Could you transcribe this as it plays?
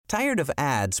Tired of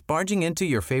ads barging into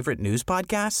your favorite news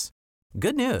podcasts?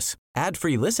 Good news.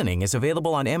 Ad-free listening is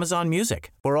available on Amazon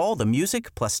Music for all the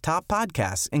music plus top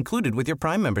podcasts included with your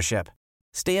Prime membership.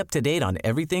 Stay up to date on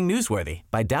everything newsworthy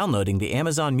by downloading the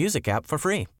Amazon Music app for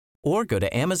free or go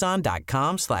to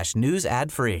amazon.com/news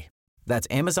ad free. That's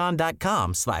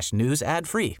amazon.com/news ad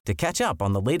free to catch up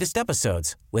on the latest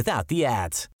episodes without the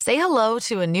ads. Say hello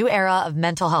to a new era of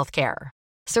mental health care.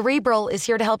 Cerebral is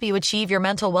here to help you achieve your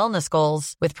mental wellness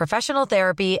goals with professional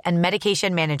therapy and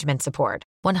medication management support.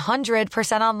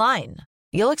 100% online.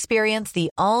 You'll experience the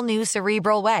all-new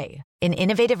Cerebral Way, an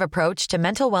innovative approach to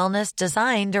mental wellness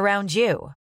designed around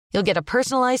you. You'll get a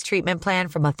personalized treatment plan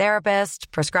from a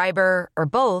therapist, prescriber, or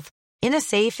both in a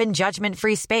safe and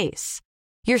judgment-free space.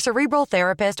 Your Cerebral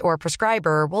therapist or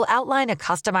prescriber will outline a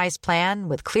customized plan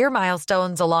with clear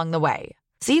milestones along the way,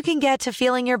 so you can get to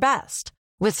feeling your best.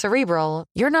 With Cerebral,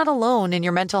 you're not alone in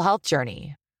your mental health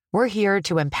journey. We're here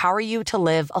to empower you to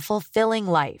live a fulfilling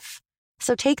life.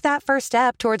 So take that first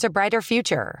step towards a brighter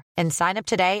future and sign up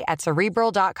today at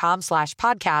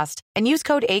Cerebral.com/podcast and use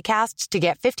code ACAST to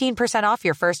get 15% off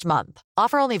your first month.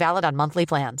 Offer only valid on monthly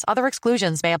plans. Other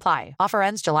exclusions may apply. Offer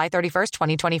ends July 31st,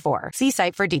 2024. See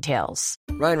site for details.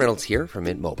 Ryan Reynolds here from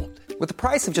Mint Mobile. With the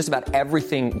price of just about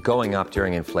everything going up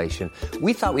during inflation,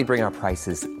 we thought we'd bring our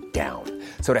prices down.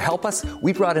 So to help us,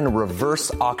 we brought in a reverse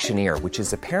auctioneer, which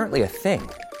is apparently a thing.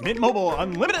 Mint Mobile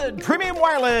Unlimited Premium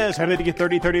Wireless. How to get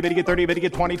 30, 30, bit to get 30, bit to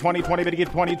get 20, 20, 20, bit to get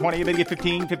 20, 20, bit to get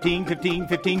 15, 15, 15,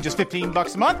 15, just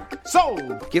 $15 a month?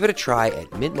 Sold! Give it a try at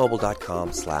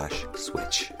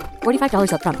mintmobile.com/switch.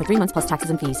 $45 up front for 3 months plus taxes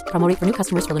and fees. Promo rate for new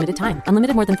customers for limited time.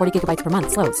 Unlimited more than 40 gigabytes per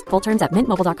month. Slows full terms at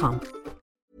mintmobile.com.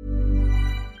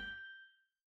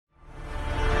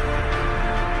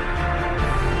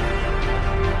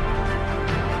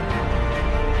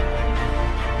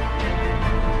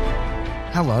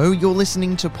 Hello, you're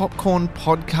listening to Popcorn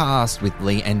Podcast with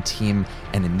Lee and Tim,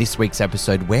 and in this week's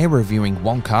episode we're reviewing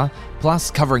Wonka, plus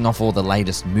covering off all the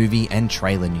latest movie and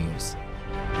trailer news.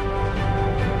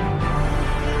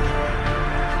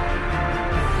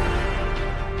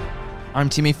 I'm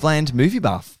Timmy Fland, movie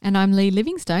buff. And I'm Lee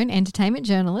Livingstone, entertainment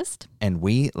journalist. And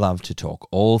we love to talk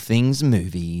all things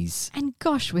movies. And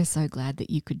gosh, we're so glad that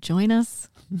you could join us.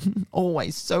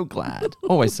 Always so glad.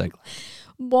 Always so glad.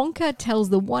 Wonka tells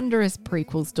the wondrous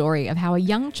prequel story of how a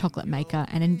young chocolate maker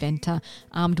and inventor,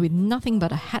 armed with nothing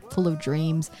but a hatful of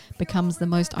dreams, becomes the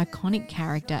most iconic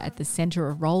character at the centre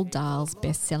of Roald Dahl's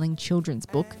best-selling children's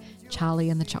book, Charlie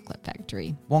and the Chocolate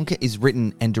Factory. Wonka is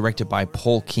written and directed by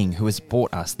Paul King, who has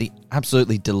brought us the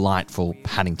absolutely delightful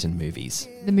Paddington movies.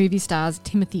 The movie stars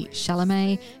Timothy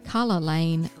Chalamet, Carla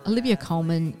Lane, Olivia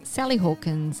Colman, Sally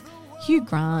Hawkins, Hugh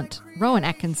Grant, Rowan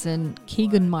Atkinson,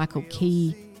 Keegan-Michael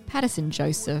Key, Patterson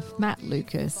Joseph, Matt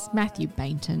Lucas, Matthew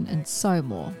Bainton, and so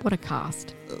more. What a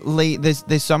cast. Lee,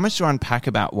 there's so much to unpack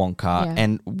about Wonka,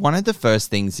 and one of the first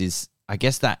things is, I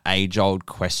guess, that age-old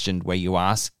question where you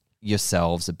ask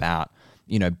yourselves about,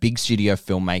 you know, big studio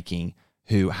filmmaking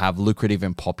who have lucrative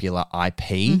and popular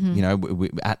IP, you know,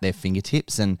 at their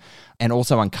fingertips, and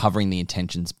also uncovering the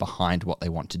intentions behind what they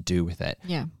want to do with it.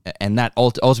 Yeah. And that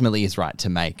ultimately is right to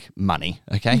make money,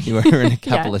 okay? We're in a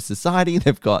capitalist society.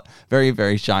 They've got very,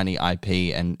 very shiny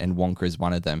IP, and Wonka is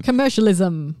one of them.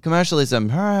 Commercialism,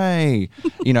 hooray!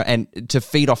 You know, and to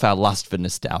feed off our lust for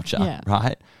nostalgia,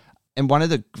 right? And one of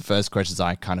the first questions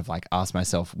I kind of like asked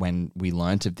myself when we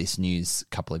learnt of this news a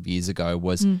couple of years ago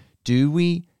was, do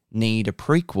we need a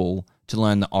prequel to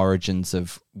learn the origins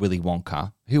of Willy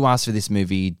Wonka? Who asked for this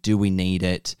movie? Do we need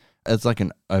it? It's like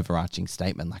an overarching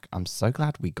statement. Like, I'm so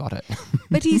glad we got it.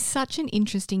 But he's such an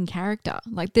interesting character.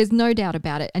 Like, there's no doubt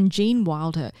about it. And Gene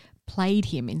Wilder played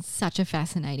him in such a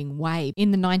fascinating way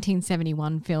in the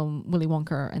 1971 film Willy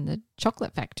Wonka and the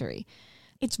Chocolate Factory.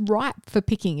 It's ripe for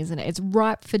picking, isn't it? It's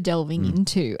ripe for delving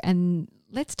into. And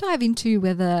let's dive into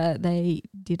whether they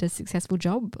did a successful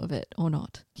job of it or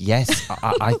not. Yes,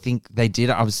 I think they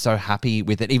did. I was so happy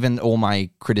with it. Even all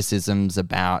my criticisms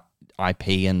about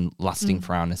IP and lusting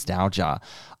for our nostalgia,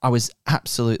 I was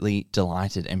absolutely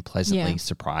delighted and pleasantly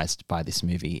surprised by this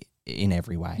movie in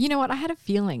every way. You know what? I had a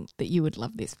feeling that you would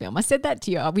love this film. I said that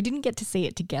to you. We didn't get to see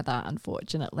it together,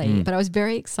 unfortunately, but I was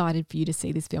very excited for you to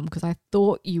see this film because I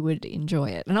thought you would enjoy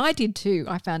it. And I did too.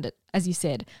 I found it, as you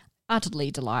said, utterly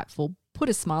delightful, put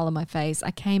a smile on my face.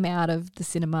 I came out of the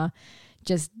cinema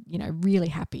just, you know, really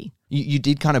happy. You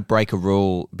did kind of break a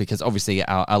rule because obviously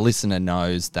our listener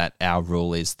knows that our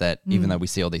rule is that even though we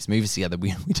see all these movies together,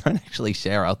 we don't actually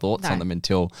share our thoughts on them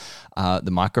until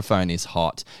the microphone is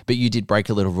hot. But you did break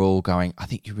a little rule going, I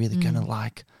think you're really going to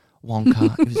like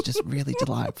Wonka. It was just really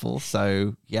delightful.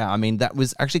 So, yeah, I mean, that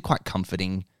was actually quite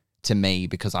comforting to me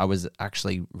because I was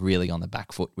actually really on the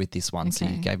back foot with this one. So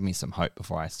Okay. you gave me some hope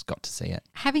before I got to see it.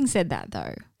 Having said that,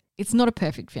 though, it's not a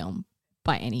perfect film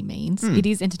by any means. It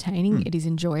is entertaining. It is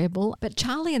enjoyable. But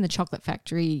Charlie and the Chocolate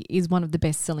Factory is one of the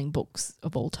best-selling books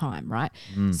of all time, right?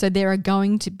 So there are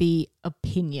going to be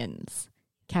opinions,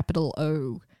 capital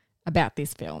O, about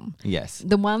this film. Yes.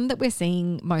 The one that we're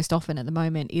seeing most often at the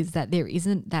moment is that there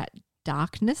isn't that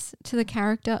darkness to the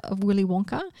character of Willy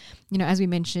Wonka. You know, as we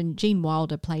mentioned, Gene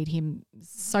Wilder played him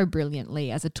so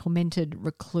brilliantly as a tormented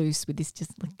recluse with this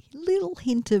just like little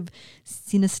hint of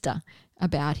sinister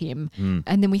about him.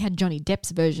 And then we had Johnny Depp's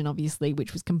version, obviously,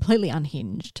 which was completely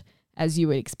unhinged, as you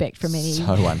would expect from any...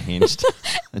 So unhinged.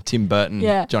 A Tim Burton,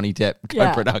 Johnny Depp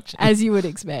co-production. As you would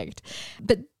expect.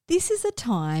 But this is a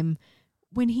time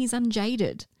when he's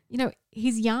unjaded. You know,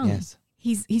 he's young. Yes.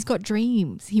 He's got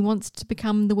dreams. He wants to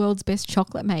become the world's best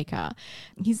chocolate maker.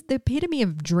 He's the epitome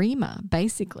of dreamer,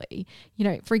 basically. You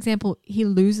know, for example, he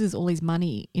loses all his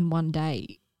money in one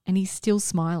day and he's still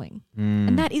smiling.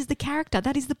 And that is the character.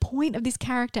 That is the point of this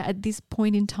character at this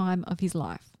point in time of his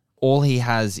life. All he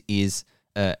has is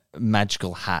a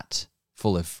magical hat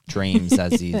full of dreams,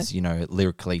 as is, you know,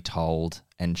 lyrically told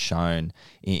and shown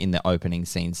in the opening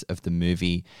scenes of the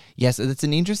movie. Yes, it's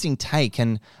an interesting take.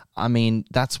 And I mean,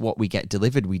 that's what we get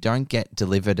delivered. We don't get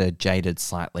delivered a jaded,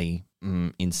 slightly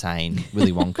insane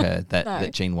Willy Wonka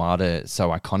that Gene Wilder so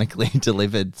iconically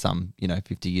delivered some,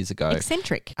 50 years ago.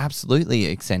 Eccentric. Absolutely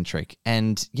eccentric.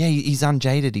 And yeah, he's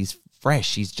unjaded. He's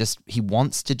fresh. He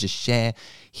wants to just share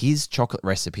his chocolate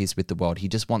recipes with the world. He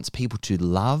just wants people to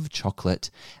love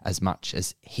chocolate as much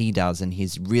as he does. And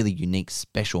his really unique,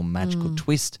 special, magical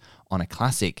twist on a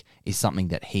classic is something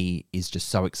that he is just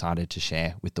so excited to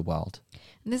share with the world.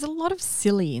 And there's a lot of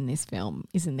silly in this film,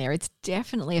 isn't there? It's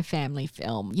definitely a family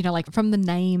film. You know, like from the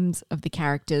names of the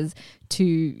characters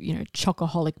to,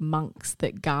 chocoholic monks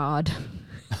that guard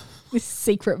this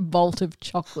secret vault of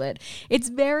chocolate. It's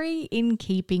very in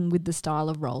keeping with the style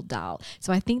of Roald Dahl.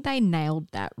 So I think they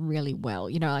nailed that really well.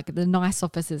 You know, like the nice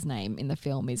officer's name in the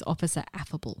film is Officer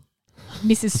Affable.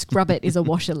 Mrs. Scrubbit is a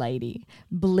washer lady.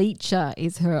 Bleacher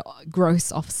is her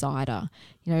gross offsider.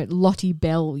 You know, Lottie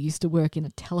Bell used to work in a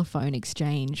telephone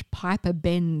exchange. Piper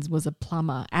Benz was a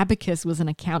plumber. Abacus was an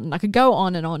accountant. I could go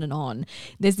on and on and on.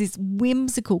 There's this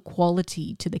whimsical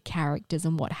quality to the characters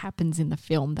and what happens in the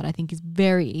film that I think is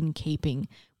very in keeping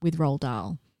with Roald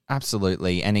Dahl.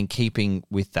 Absolutely. And in keeping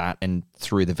with that and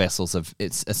through the vessels of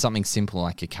it's something simple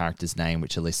like a character's name,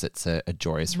 which elicits a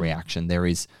joyous reaction. There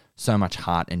is so much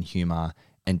heart and humor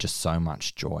and just so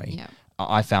much joy. Yeah.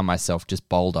 I found myself just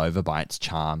bowled over by its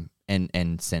charm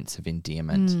and sense of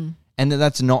endearment. And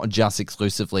that's not just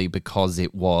exclusively because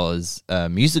it was a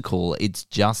musical. It's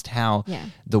just how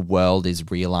the world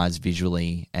is realized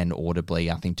visually and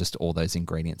audibly. I think just all those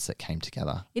ingredients that came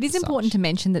together. It is important to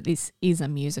mention that this is a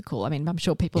musical. I mean, I'm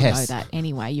sure people know that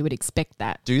anyway. You would expect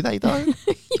that. Do they though?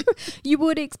 You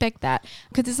would expect that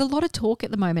because there's a lot of talk at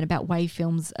the moment about way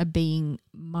films are being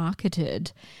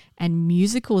marketed and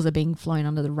musicals are being flown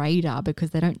under the radar because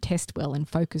they don't test well in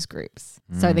focus groups.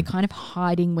 So they're kind of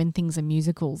hiding when things are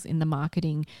musicals in the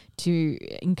marketing to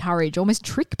encourage, almost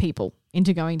trick people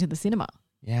into going to the cinema.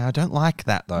 Yeah, I don't like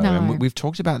that though. No. And we've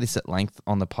talked about this at length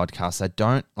on the podcast. I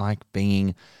don't like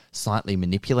being slightly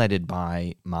manipulated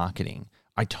by marketing.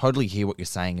 I totally hear what you're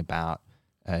saying about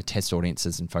test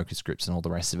audiences and focus groups and all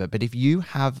the rest of it. But if you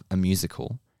have a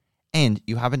musical and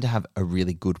you happen to have a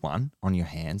really good one on your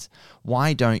hands,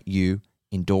 why don't you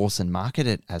endorse and market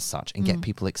it as such and get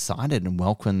people excited and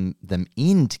welcome them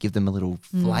in to give them a little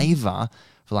flavor,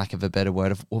 for lack of a better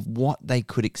word, of what they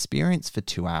could experience for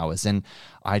 2 hours? And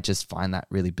I just find that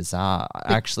really bizarre.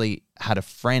 I actually had a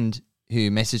friend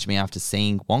who messaged me after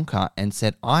seeing Wonka and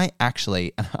said, I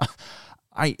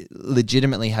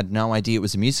legitimately had no idea it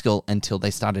was a musical until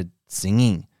they started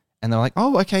singing. And they're like,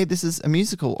 oh, okay, this is a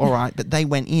musical. All right. But they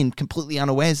went in completely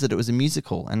unawares that it was a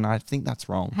musical. And I think that's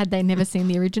wrong. Had they never seen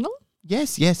the original?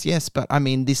 Yes. But I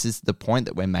mean, this is the point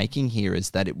that we're making here is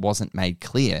that it wasn't made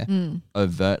clear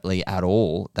overtly at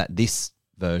all that this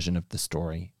version of the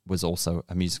story was also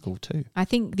a musical too. I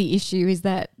think the issue is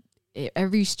that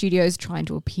every studio is trying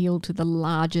to appeal to the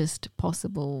largest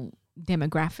possible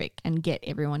demographic and get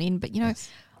everyone in. But,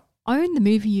 own the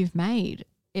movie you've made.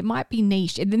 It might be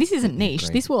niche. And this isn't niche.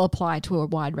 This will apply to a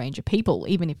wide range of people,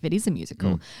 even if it is a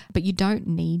musical. But you don't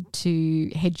need to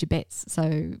hedge your bets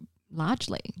so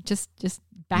largely. Just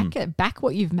back it, back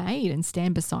what you've made and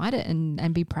stand beside it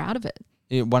and be proud of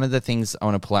it. One of the things I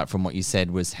want to pull out from what you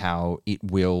said was how it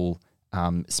will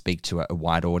speak to a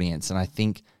wide audience. And I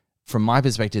think from my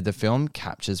perspective, the film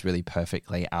captures really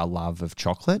perfectly our love of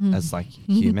chocolate as like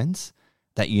humans.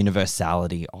 that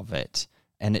universality of it.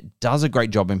 And it does a great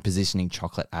job in positioning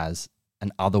chocolate as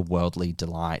an otherworldly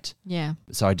delight. Yeah.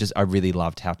 So I really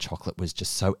loved how chocolate was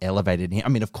just so elevated. I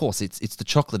mean, of course, it's the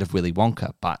chocolate of Willy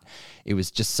Wonka, but it was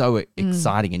just so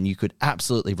exciting, and you could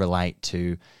absolutely relate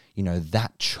to, you know,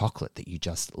 that chocolate that you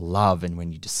just love, and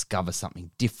when you discover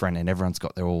something different and everyone's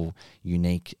got their all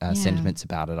unique sentiments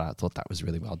about it. I thought that was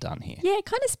really well done here. Yeah, it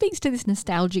kind of speaks to this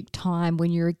nostalgic time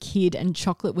when you're a kid and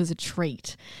chocolate was a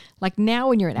treat. Like now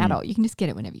when you're an adult, you can just get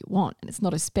it whenever you want and it's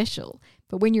not as special.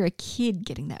 But when you're a kid,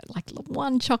 getting that like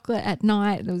one chocolate at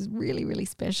night, that was really, really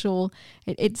special.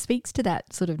 It speaks to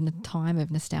that sort of time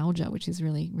of nostalgia, which is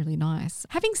really, really nice.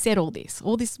 Having said all these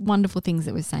wonderful things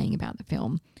that we're saying about the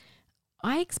film,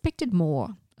 I expected more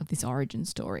of this origin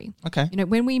story. Okay. You know,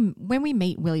 when we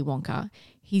meet Willy Wonka,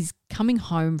 he's coming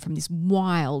home from this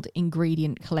wild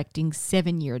ingredient collecting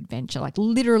 7-year adventure. Like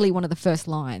literally one of the first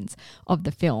lines of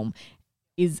the film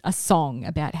is a song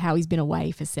about how he's been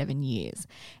away for 7 years.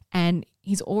 And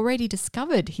he's already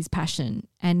discovered his passion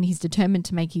and he's determined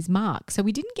to make his mark. So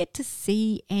we didn't get to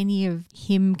see any of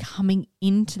him coming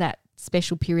into that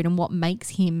special period and what makes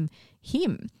him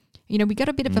him. You know, we got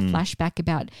a bit of a flashback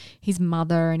about his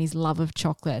mother and his love of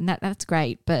chocolate, and that's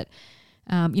great. But,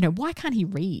 you know, why can't he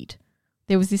read?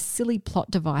 There was this silly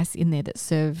plot device in there that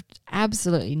served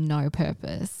absolutely no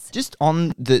purpose. Just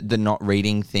on the not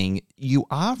reading thing, you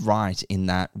are right in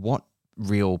that what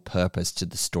real purpose to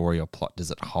the story or plot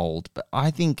does it hold? But I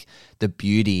think the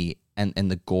beauty and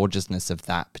the gorgeousness of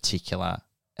that particular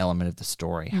element of the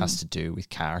story has to do with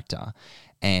character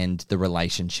and the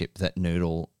relationship that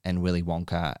Noodle and Willy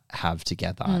Wonka have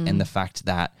together, and the fact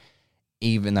that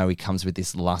even though he comes with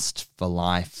this lust for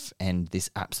life and this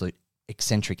absolute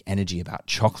eccentric energy about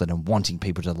chocolate and wanting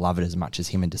people to love it as much as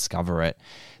him and discover it,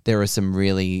 there are some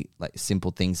really like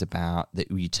simple things about that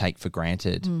you take for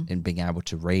granted in being able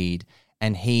to read.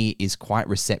 And he is quite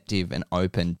receptive and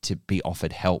open to be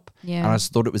offered help. Yeah. And I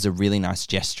just thought it was a really nice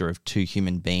gesture of two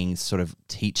human beings sort of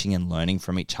teaching and learning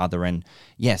from each other. And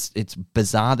yes, it's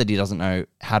bizarre that he doesn't know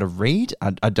how to read.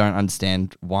 I don't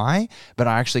understand why, but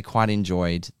I actually quite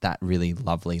enjoyed that really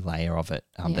lovely layer of it,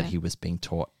 that he was being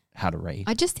taught how to read.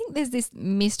 I just think there's this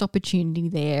missed opportunity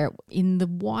there in the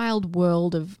wild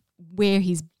world of where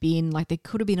he's been. Like there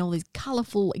could have been all these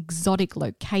colourful, exotic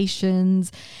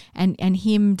locations and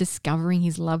him discovering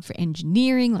his love for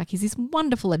engineering. Like he's this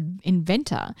wonderful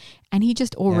inventor and he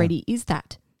just already is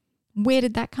that. Where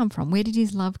did that come from? Where did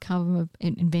his love come of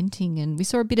inventing? And we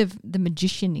saw a bit of the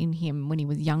magician in him when he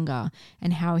was younger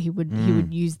and how he would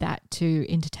use that to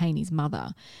entertain his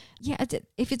mother. Yeah,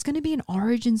 if it's going to be an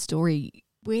origin story,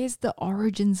 where's the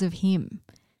origins of him?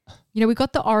 You know, we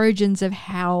got the origins of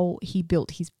how he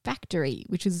built his factory,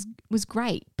 which was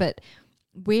great, but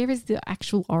where is the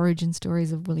actual origin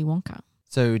stories of Willy Wonka?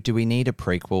 So do we need a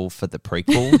prequel for the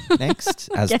prequel next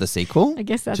as the sequel? I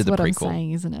guess that's to the what prequel? I'm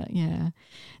saying, isn't it? Yeah.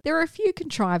 There are a few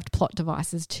contrived plot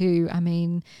devices too. I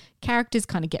mean, characters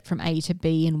kind of get from A to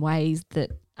B in ways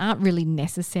that aren't really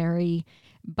necessary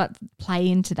but play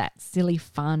into that silly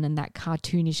fun and that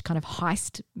cartoonish kind of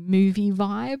heist movie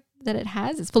vibe that it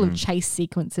has. It's full of chase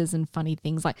sequences and funny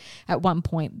things. Like at one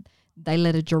point they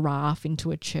let a giraffe into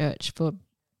a church for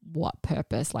what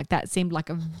purpose? Like that seemed like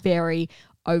a very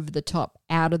over the top,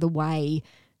 out of the way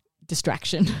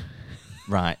distraction.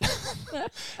 Right.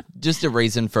 Just a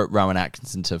reason for Rowan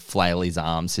Atkinson to flail his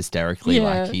arms hysterically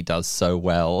like he does so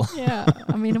well. Yeah.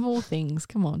 I mean, of all things,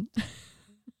 come on.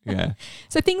 Yeah.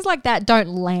 So things like that don't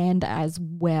land as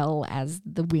well as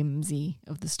the whimsy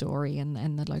of the story and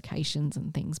the locations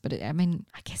and things. But I mean,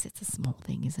 I guess it's a small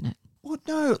thing, isn't it? Well,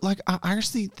 no, like I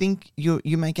actually think you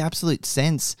make absolute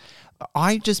sense.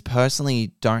 I just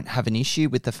personally don't have an issue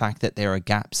with the fact that there are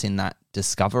gaps in that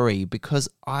discovery because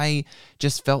I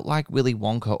just felt like Willy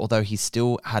Wonka, although he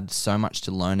still had so much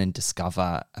to learn and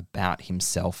discover about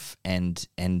himself and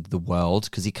the world,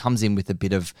 because he comes in with a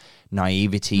bit of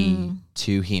naivety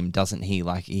to him, doesn't he?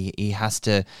 Like he has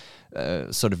to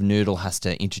sort of Noodle has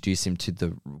to introduce him to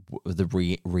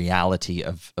the reality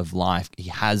of life. He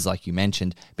has, like you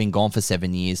mentioned, been gone for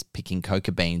 7 years picking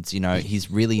coca beans. You know,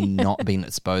 he's really not been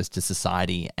exposed to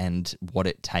society and what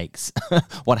it takes,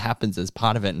 what happens as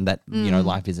part of it, and that, you know,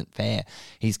 life isn't fair.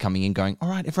 He's coming in going, all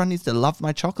right, everyone needs to love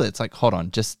my chocolate. It's like, hold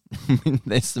on, just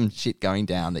there's some shit going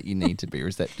down that you need to be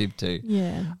receptive to.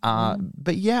 Yeah.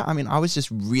 But yeah, I mean, I was just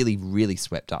really, really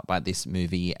swept up by this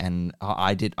movie, and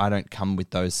I don't come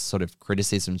with those sort of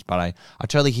criticisms, but I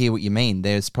totally hear what you mean.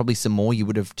 There's probably some more you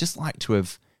would have just liked to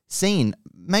have seen,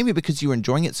 maybe because you were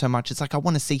enjoying it so much. It's like, I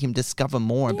want to see him discover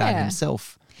more about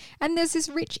himself. And there's this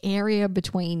rich area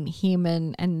between him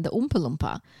and the Oompa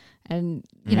Loompa. And,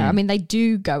 you know, I mean, they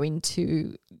do go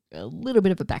into a little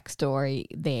bit of a backstory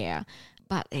there.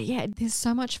 But, yeah, there's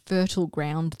so much fertile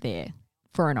ground there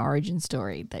for an origin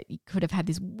story that you could have had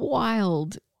this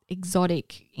wild,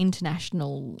 exotic,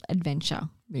 international adventure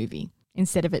movie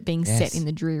instead of it being set in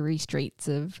the dreary streets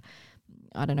of,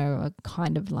 I don't know, a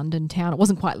kind of London town. It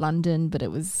wasn't quite London, but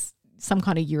it was some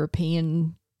kind of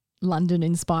European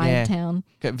London-inspired town.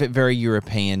 Very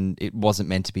European. It wasn't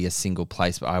meant to be a single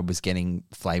place, but I was getting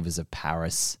flavours of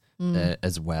Paris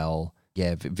as well.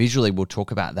 Yeah, visually we'll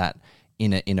talk about that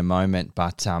in a moment.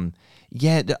 But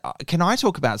can I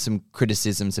talk about some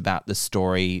criticisms about the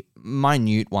story?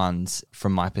 Minute ones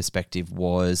from my perspective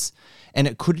was, and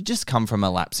it could have just come from a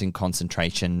lapse in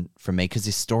concentration for me because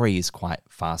this story is quite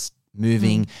fast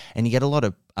moving and you get a lot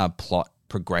of plot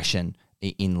progression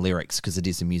in lyrics because it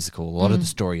is a musical. A lot of the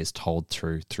story is told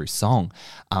through song.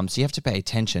 So you have to pay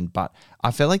attention. But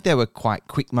I felt like there were quite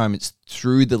quick moments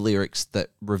through the lyrics that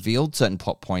revealed certain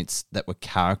plot points that were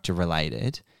character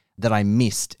related that I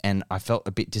missed, and I felt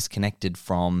a bit disconnected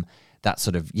from that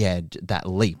sort of, that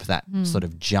leap, that sort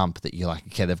of jump that you're like,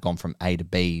 okay, they've gone from A to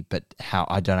B, but how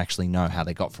I don't actually know how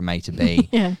they got from A to B.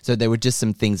 So there were just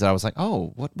some things that I was like,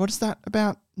 oh, what is that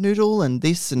about Noodle and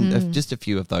this and just a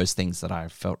few of those things that I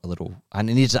felt a little, I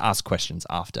needed to ask questions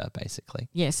after basically.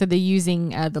 Yeah, so they're using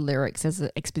the lyrics as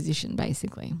an exposition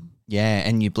basically. Yeah,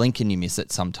 and you blink and you miss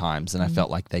it sometimes, and I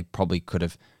felt like they probably could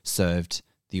have served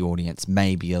the audience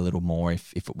maybe a little more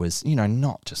if it was, you know,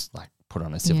 not just like put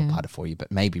on a silver platter for you,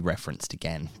 but maybe referenced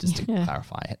again just to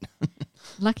clarify it.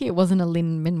 Lucky it wasn't a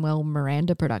Lin-Manuel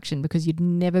Miranda production because you'd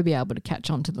never be able to catch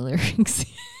on to the lyrics.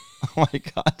 Oh my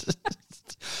God.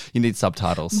 You need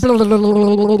subtitles.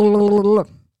 Oh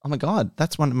my God,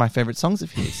 that's one of my favourite songs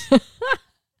of his.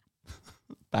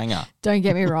 Banger. Don't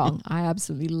get me wrong. I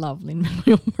absolutely love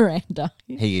Lin-Manuel Miranda.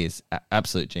 He is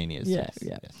absolute genius. Yes.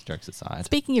 Jokes aside.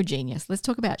 Speaking of genius, let's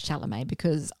talk about Chalamet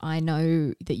because I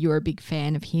know that you're a big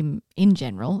fan of him in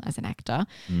general as an actor.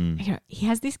 You know, he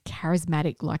has this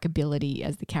charismatic likability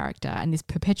as the character and this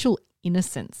perpetual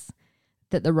innocence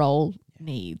that the role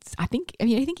needs. I think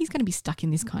he's going to be stuck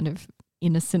in this kind of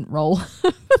innocent role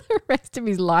for the rest of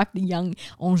his life, the young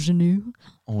ingenue.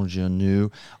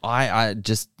 I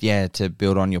just, to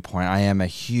build on your point, I am a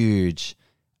huge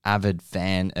avid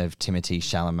fan of Timothée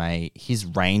Chalamet. His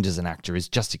range as an actor is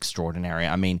just extraordinary.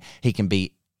 I mean, he can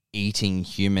be eating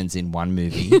humans in one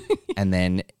movie and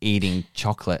then eating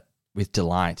chocolate with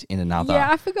delight in another.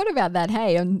 Yeah, I forgot about that.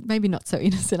 Hey, I'm maybe not so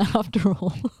innocent after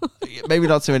all. Maybe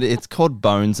not so. It's called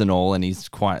Bones and All, and he's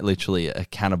quite literally a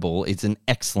cannibal. It's an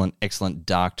excellent, excellent,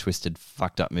 dark, twisted,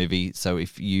 fucked up movie. So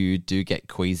if you do get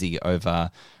queasy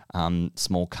over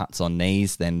small cuts on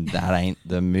knees, then that ain't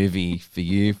the movie for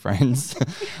you, friends.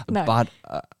 No. But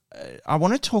I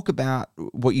want to talk about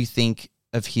what you think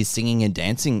of his singing and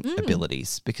dancing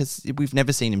abilities because we've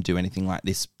never seen him do anything like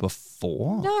this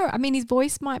before. No, I mean, his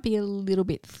voice might be a little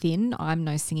bit thin. I'm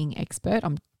no singing expert.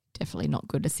 I'm definitely not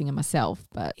good at singing myself,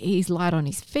 but he's light on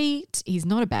his feet. He's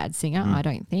not a bad singer, I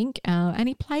don't think. And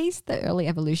he plays the early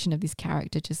evolution of this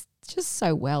character just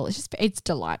so well. It's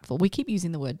delightful. We keep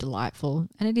using the word delightful,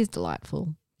 and it is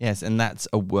delightful. Yes, and that's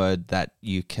a word that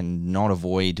you cannot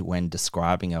avoid when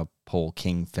describing a Paul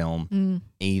King film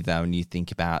either. When you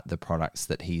think about the products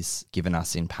that he's given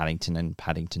us in Paddington and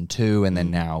Paddington 2 and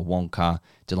then now Wonka,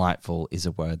 delightful is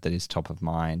a word that is top of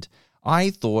mind.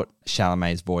 I thought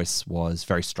Chalamet's voice was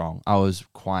very strong. I was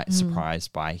quite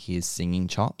surprised by his singing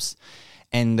chops.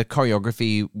 And the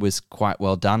choreography was quite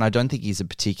well done. I don't think he's a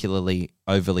particularly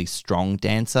overly strong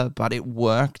dancer, but it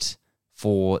worked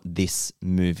for this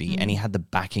movie. And he had the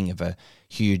backing of a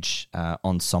huge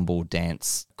ensemble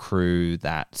dance crew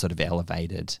that sort of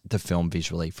elevated the film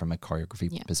visually from a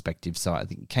choreography perspective. So I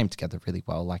think it came together really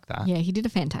well like that. Yeah, he did a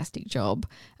fantastic job.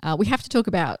 We have to talk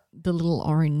about the little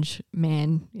orange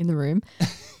man in the room.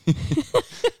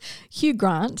 Hugh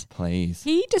Grant. Please.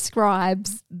 He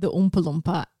describes the Oompa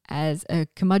Loompa as a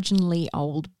curmudgeonly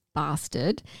old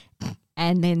bastard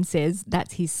and then says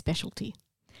that's his specialty.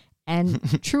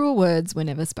 And truer words were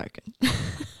never spoken.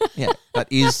 Yeah, that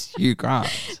is Hugh Grant.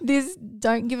 This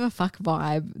don't give a fuck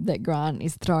vibe that Grant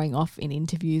is throwing off in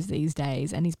interviews these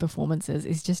days and his performances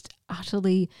is just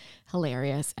utterly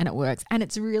hilarious and it works. And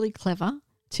it's really clever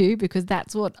too because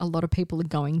that's what a lot of people are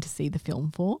going to see the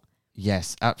film for.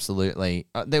 Yes, absolutely.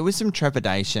 There was some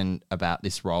trepidation about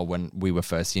this role when we were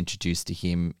first introduced to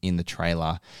him in the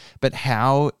trailer, but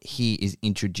how he is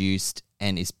introduced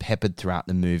and is peppered throughout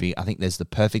the movie. I think there's the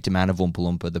perfect amount of Oompa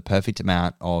Loompa, the perfect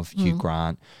amount of Hugh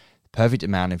Grant, the perfect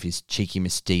amount of his cheeky,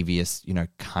 mischievous,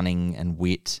 cunning and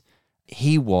wit.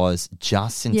 he was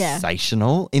just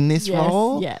sensational in this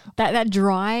role. Yeah, that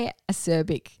dry,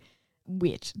 acerbic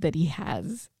wit that he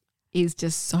has is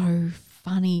just so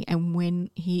funny. And when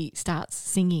he starts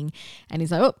singing and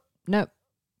he's like, oh, no,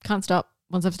 can't stop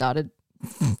once I've started.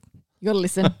 You got to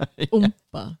listen.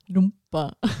 Oompa,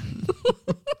 loompa.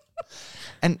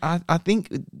 And I think,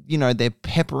 you know, they're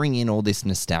peppering in all this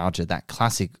nostalgia, that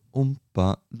classic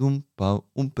oompa, loompa,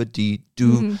 oompa dee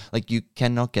doo. Mm-hmm. Like you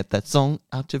cannot get that song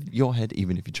out of your head,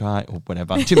 even if you try or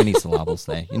whatever. Too many syllables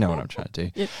there. You know what I'm trying to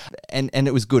do. Yep. And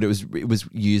it was good. It was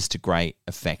used to great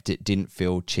effect. It didn't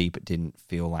feel cheap. It didn't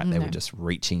feel like they were just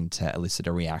reaching to elicit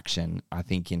a reaction. I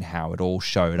think in how it all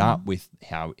showed up with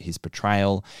how his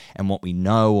portrayal and what we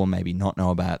know or maybe not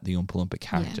know about the Oompa Loompa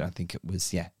character. I think it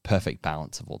was, perfect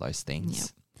balance of all those things.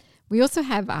 Yep. We also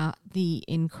have the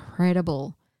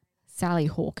incredible Sally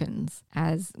Hawkins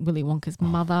as Willy Wonka's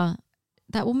mother.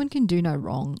 That woman can do no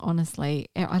wrong, honestly.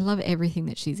 I love everything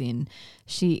that she's in.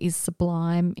 She is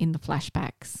sublime in the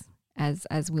flashbacks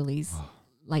as Willy's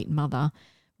late mother.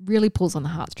 Really pulls on the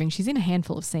heartstrings. She's in a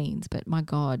handful of scenes, but my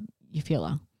God, you feel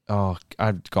her. Oh,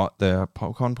 I've got the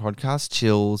Popcorn Podcast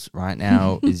chills right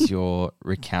now as you're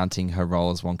recounting her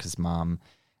role as Wonka's mum.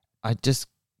 I just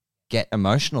get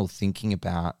emotional thinking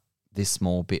about this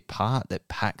small bit part that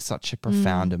packs such a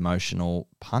profound emotional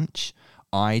punch.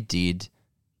 I did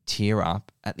tear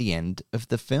up at the end of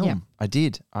the film. Yeah. I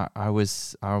did. I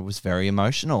was very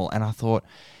emotional, and I thought,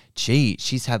 gee,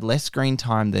 she's had less screen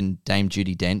time than Dame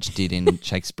Judi Dench did in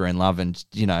Shakespeare in Love, and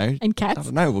and Cats. I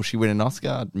don't know. Will she win an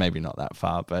Oscar? Maybe not that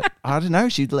far, but I don't know.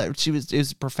 It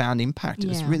was a profound impact. It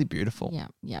was really beautiful. Yeah,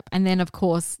 yep. And then of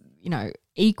course,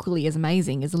 equally as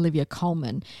amazing as Olivia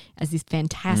Colman as this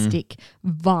fantastic,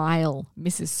 vile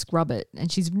Mrs. Scrubbit.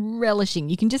 And she's relishing,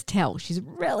 you can just tell, she's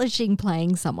relishing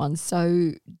playing someone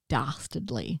so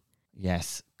dastardly.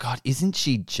 Yes. God, isn't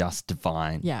she just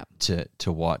divine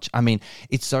to watch? I mean,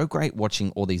 it's so great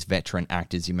watching all these veteran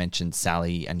actors. You mentioned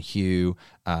Sally and Hugh.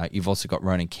 You've also got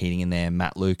Ronan Keating in there,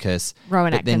 Matt Lucas.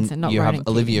 Rowan Atkinson, not Ronan You have Keating.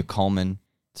 Olivia Colman.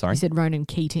 Sorry? You said Ronan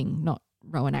Keating, not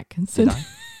Rowan Atkinson.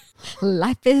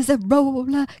 Life is a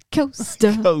roller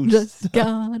coaster. Just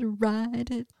gotta ride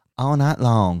it all night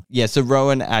long. Yeah, so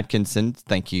Rowan Atkinson,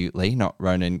 thank you, Lee, not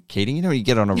Ronan Keating. You know when you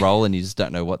get on a roll and you just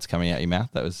don't know what's coming out your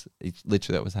mouth? That was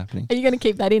happening. Are you going to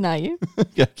keep that in, are you?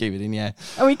 Yeah, keep it in, yeah.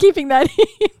 Are we keeping that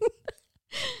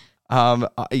in?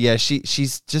 Yeah,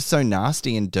 she's just so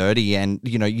nasty and dirty, and,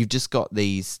 you've just got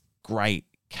these great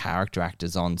character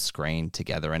actors on screen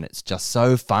together, and it's just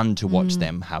so fun to watch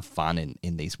them have fun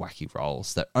in these wacky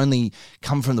roles that only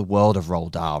come from the world of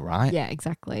Roald Dahl, right? Yeah,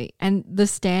 exactly. And the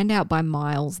standout by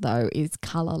miles, though, is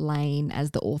Colour Lane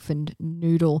as the orphaned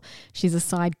Noodle. She's a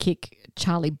sidekick,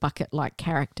 Charlie Bucket-like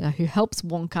character who helps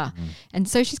Wonka. And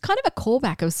so she's kind of a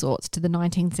callback of sorts to the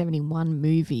 1971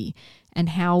 movie and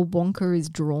how Wonka is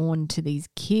drawn to these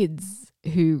kids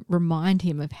who remind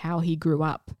him of how he grew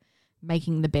up,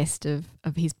 making the best of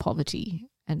his poverty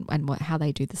and how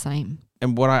they do the same.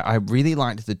 And what I really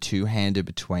liked the two-hander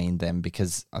between them,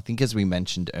 because I think as we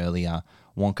mentioned earlier,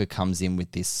 Wonka comes in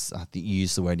with this, I think you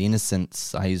used the word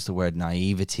innocence, I used the word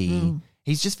naivety.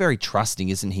 He's just very trusting,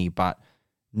 isn't he? But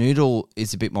Noodle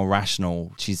is a bit more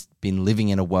rational. She's been living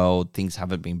in a world, things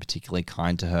haven't been particularly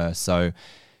kind to her. So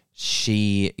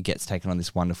she gets taken on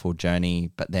this wonderful journey,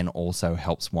 but then also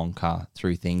helps Wonka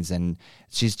through things. And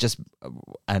she's just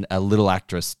a little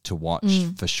actress to watch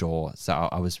for sure. So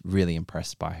I was really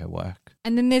impressed by her work.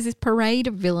 And then there's this parade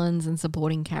of villains and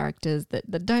supporting characters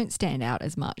that don't stand out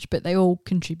as much, but they all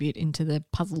contribute into the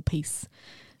puzzle piece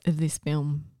of this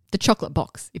film. The chocolate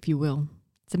box, if you will.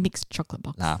 It's a mixed chocolate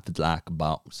box. Life is like a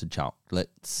box of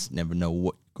chocolates. Never know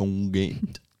what you're going to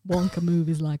get. Wonka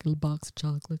movies like a box of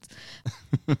chocolates.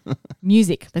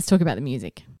 Music. Let's talk about the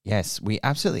music. Yes, we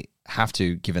absolutely have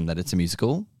to, given that it's a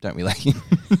musical, don't we, Lady?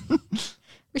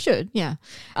 We should, yeah.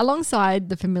 Alongside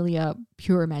the familiar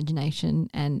Pure Imagination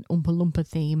and Oompa Loompa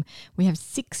theme, we have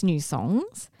 6 new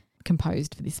songs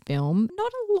composed for this film.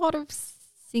 Not a lot of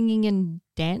singing and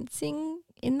dancing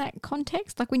in that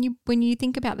context. Like when you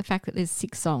think about the fact that there's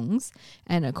 6 songs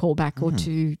and a callback or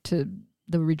two to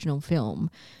the original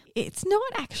film, it's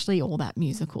not actually all that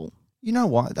musical. You know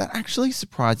what? That actually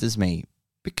surprises me,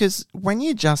 because when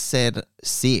you just said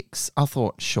 6, I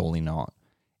thought surely not.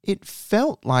 It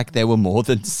felt like there were more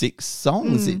than 6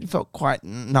 songs. It felt quite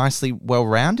nicely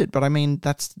well-rounded, but I mean,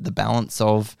 that's the balance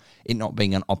of it not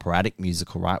being an operatic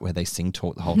musical, right, where they sing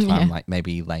talk the whole time, like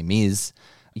maybe Les Mis.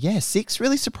 Yeah, 6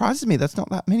 really surprises me. That's not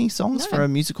that many songs for a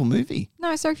musical movie.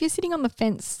 No, so if you're sitting on the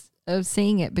fence of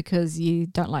seeing it because you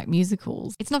don't like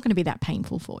musicals, it's not going to be that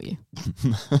painful for you.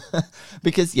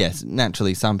 Because, yes,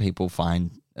 naturally some people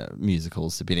find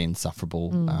musicals a bit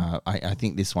insufferable. I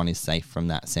think this one is safe from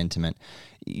that sentiment.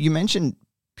 You mentioned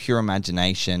Pure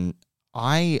Imagination.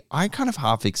 I kind of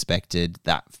half expected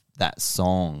that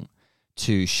song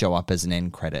to show up as an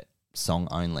end credit song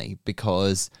only,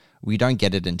 because we don't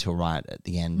get it until right at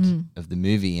the end of the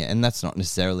movie, and that's not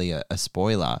necessarily a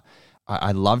spoiler.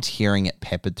 I loved hearing it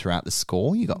peppered throughout the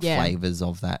score. You got flavors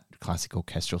of that classic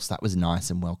orchestral, so that was nice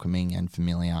and welcoming and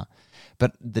familiar.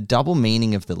 But the double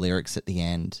meaning of the lyrics at the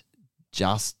end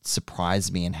just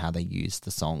surprised me in how they used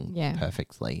the song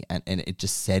perfectly, and it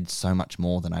just said so much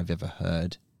more than I've ever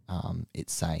heard it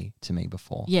say to me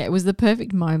before. Yeah, it was the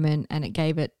perfect moment, and it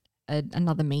gave it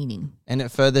another meaning. And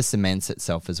it further cements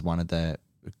itself as one of the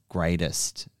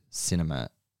greatest cinema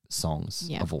songs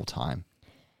of all time.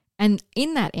 And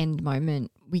in that end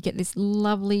moment, we get this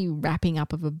lovely wrapping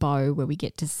up of a bow where we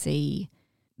get to see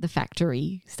the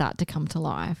factory start to come to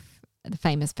life, the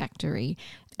famous factory.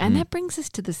 And that brings us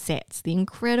to the sets, the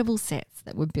incredible sets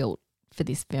that were built for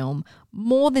this film.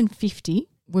 More than 50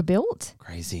 were built.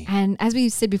 Crazy. And as we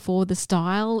said before, the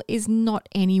style is not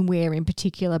anywhere in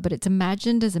particular, but it's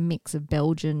imagined as a mix of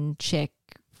Belgian, Czech,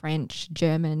 French,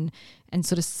 German, and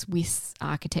sort of Swiss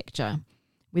architecture,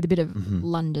 with a bit of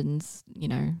London's,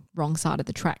 wrong side of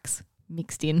the tracks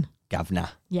mixed in. Governor.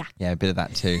 Yeah. Yeah, a bit of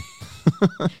that too.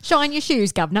 Shine your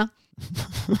shoes, governor.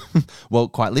 Well,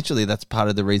 quite literally, that's part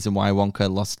of the reason why Wonka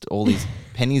lost all these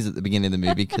pennies at the beginning of the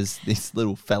movie, because this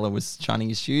little fella was shining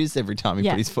his shoes every time he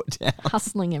put his foot down.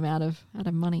 Hustling him out of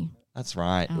money. That's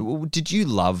right. Did you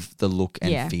love the look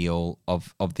and feel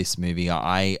of this movie?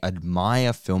 I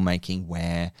admire filmmaking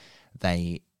where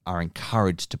they are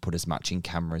encouraged to put as much in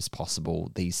camera as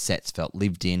possible. These sets felt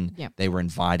lived in. Yep. They were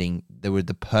inviting. They were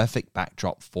the perfect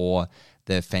backdrop for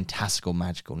the fantastical,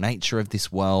 magical nature of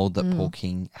this world that Paul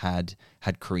King had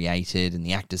created, and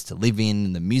the actors to live in,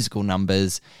 and the musical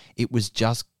numbers. It was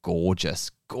just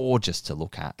gorgeous to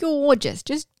look at.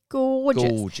 Just gorgeous.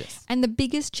 Gorgeous. And the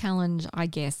biggest challenge, I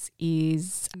guess,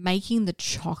 is making the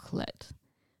chocolate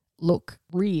look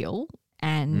real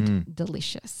and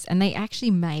delicious. And they actually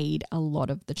made a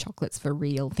lot of the chocolates for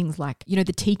real. Things like, the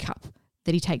teacup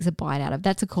that he takes a bite out of.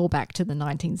 That's a callback to the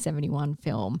 1971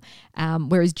 film,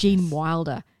 whereas Gene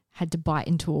Wilder had to bite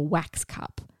into a wax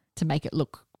cup to make it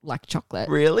look like chocolate.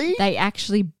 Really? They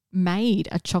actually made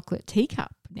a chocolate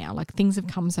teacup now. Like, things have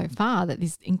come so far that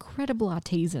these incredible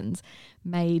artisans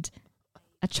made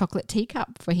a chocolate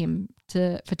teacup for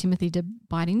Timothy to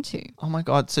bite into. Oh my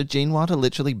God. So Gene Wilder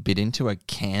literally bit into a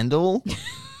candle?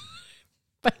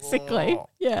 Basically. Oh.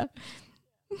 Yeah.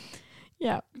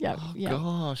 Yeah.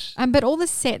 Gosh. But all the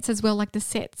sets as well, like the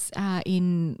sets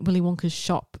in Willy Wonka's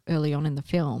shop early on in the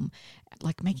film,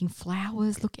 like making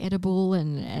flowers look edible,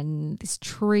 and this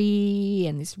tree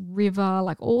and this river,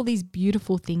 like all these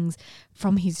beautiful things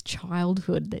from his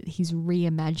childhood that he's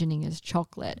reimagining as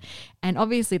chocolate. And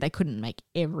obviously they couldn't make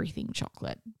everything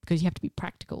chocolate because you have to be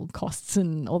practical, costs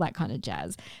and all that kind of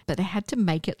jazz. But they had to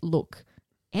make it look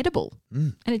edible.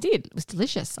 And it did. It was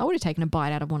delicious. I would have taken a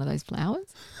bite out of one of those flowers.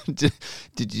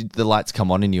 Did the lights come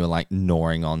on and you were like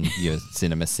gnawing on your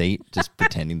cinema seat, just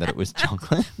pretending that it was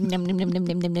chocolate? Nom, nom, nom, nom,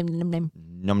 nom, nom, nom, nom.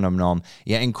 Nom, nom, nom.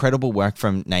 Yeah, incredible work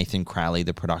from Nathan Crowley,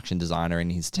 the production designer, and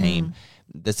his team.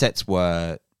 The sets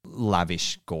were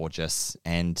lavish, gorgeous,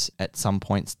 and at some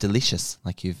points delicious,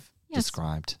 like you've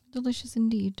described. Delicious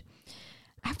indeed.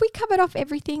 Have we covered off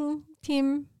everything,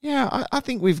 Tim? Yeah, I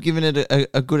think we've given it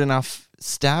a good enough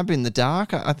stab in the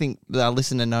dark. I think our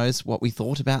listener knows what we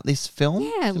thought about this film.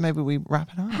 Yeah. So maybe we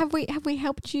wrap it up. Have we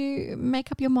helped you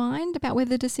make up your mind about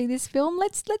whether to see this film?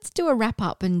 Let's do a wrap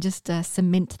up and just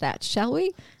cement that, shall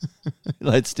we?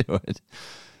 Let's do it.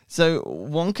 So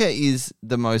Wonka is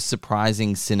the most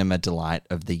surprising cinema delight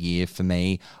of the year for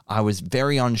me. I was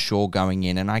very unsure going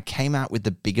in, and I came out with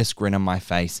the biggest grin on my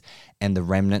face and the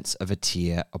remnants of a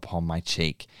tear upon my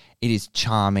cheek. It is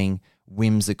charming,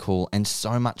 whimsical, and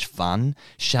so much fun.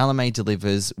 Chalamet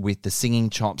delivers with the singing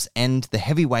chops and the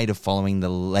heavy weight of following the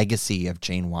legacy of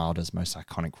Gene Wilder's most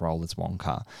iconic role as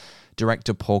Wonka.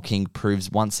 Director Paul King proves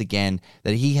once again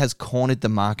that he has cornered the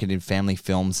market in family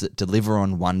films that deliver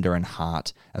on wonder and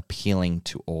heart, appealing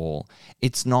to all.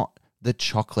 It's not the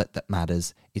chocolate that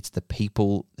matters, it's the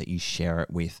people that you share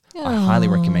it with. I highly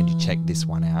recommend you check this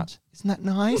one out. Isn't that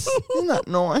nice? Isn't that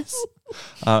nice?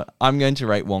 I'm going to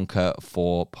rate Wonka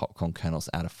 4 popcorn kernels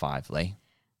out of 5, Lee.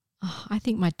 Oh, I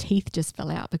think my teeth just fell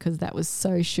out because that was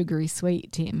so sugary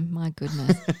sweet, Tim. My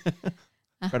goodness.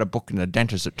 Got a book in the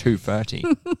dentist at 2:30.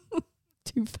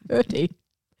 2:30.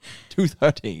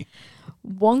 2:30.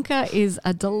 Wonka is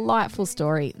a delightful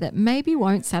story that maybe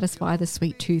won't satisfy the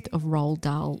sweet tooth of Roald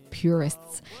Dahl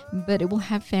purists, but it will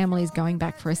have families going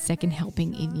back for a second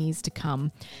helping in years to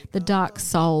come. The dark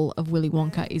soul of Willy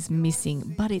Wonka is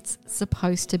missing, but it's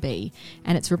supposed to be,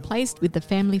 and it's replaced with the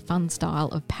family fun style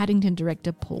of Paddington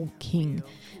director Paul King.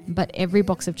 But every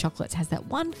box of chocolates has that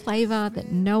one flavour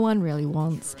that no one really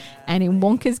wants, and in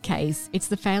Wonka's case, it's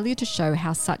the failure to show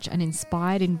how such an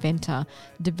inspired inventor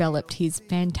developed his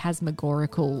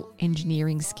phantasmagorical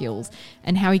engineering skills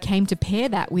and how he came to pair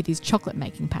that with his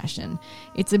chocolate-making passion.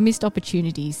 It's a missed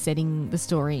opportunity setting the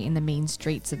story in the mean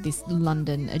streets of this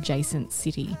London-adjacent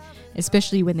city,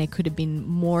 especially when there could have been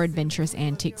more adventurous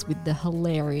antics with the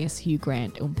hilarious Hugh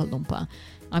Grant Oompa Loompa.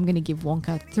 I'm going to give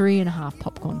Wonka 3.5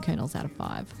 popcorn kernels out of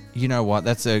 5. You know what?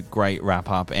 That's a great wrap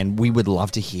up, and we would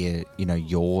love to hear,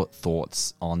 your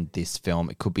thoughts on this film.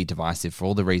 It could be divisive for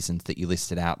all the reasons that you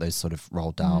listed out, those sort of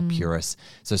Roald Dahl purists.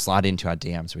 So slide into our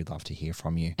DMs. We'd love to hear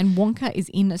from you. And Wonka is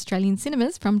in Australian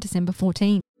cinemas from December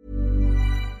 14.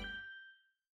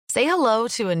 Say hello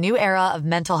to a new era of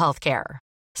mental health care.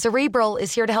 Cerebral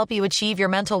is here to help you achieve your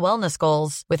mental wellness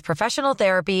goals with professional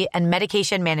therapy and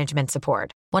medication management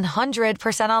support.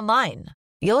 100% online.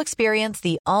 You'll experience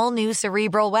the all-new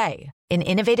Cerebral Way, an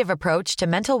innovative approach to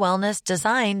mental wellness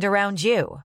designed around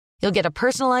you. You'll get a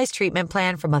personalized treatment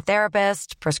plan from a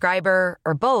therapist, prescriber,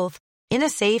 or both in a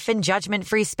safe and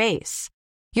judgment-free space.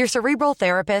 Your Cerebral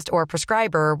therapist or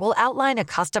prescriber will outline a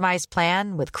customized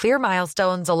plan with clear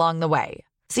milestones along the way,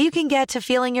 so you can get to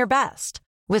feeling your best.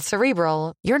 With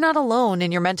Cerebral, you're not alone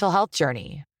in your mental health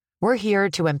journey. We're here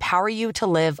to empower you to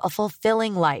live a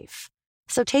fulfilling life.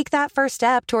 So take that first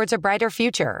step towards a brighter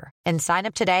future and sign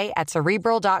up today at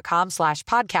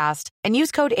Cerebral.com/podcast and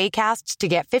use code ACAST to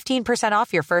get 15%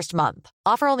 off your first month.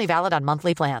 Offer only valid on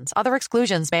monthly plans. Other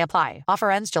exclusions may apply.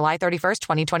 Offer ends July 31st,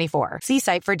 2024. See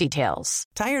site for details.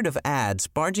 Tired of ads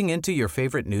barging into your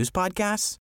favorite news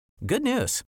podcasts? Good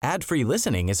news. Ad-free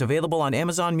listening is available on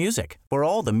Amazon Music for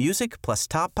all the music plus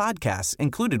top podcasts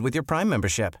included with your Prime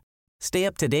membership. Stay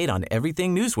up to date on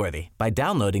everything newsworthy by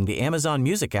downloading the Amazon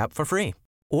Music app for free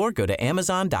or go to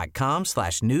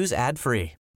amazon.com/news ad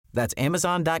free. That's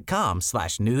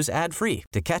amazon.com/news ad free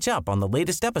to catch up on the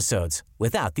latest episodes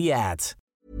without the ads.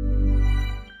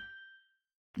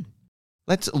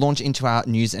 Let's launch into our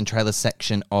news and trailer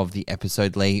section of the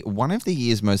episode, Lee. One of the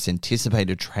year's most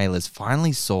anticipated trailers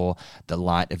finally saw the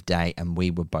light of day, and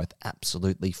we were both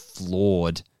absolutely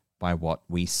floored by what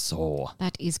we saw.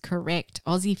 That is correct.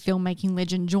 Aussie filmmaking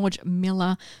legend George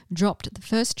Miller dropped the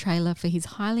first trailer for his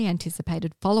highly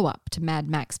anticipated follow-up to Mad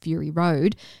Max Fury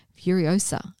Road,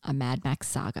 Furiosa, a Mad Max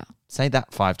saga. Say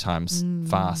that 5 times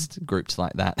fast, grouped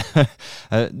like that.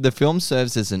 The film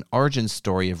serves as an origin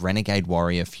story of renegade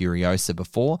warrior Furiosa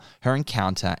before her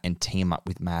encounter and team up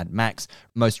with Mad Max,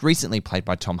 most recently played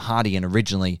by Tom Hardy and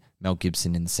originally Mel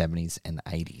Gibson in the 70s and the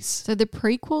 80s. So the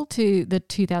prequel to the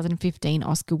 2015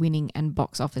 Oscar-winning and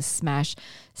box office smash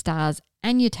stars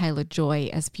Anya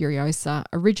Taylor-Joy as Furiosa,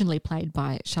 originally played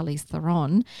by Charlize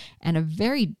Theron, and a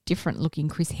very different-looking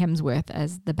Chris Hemsworth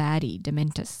as the baddie,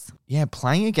 Dementus. Yeah,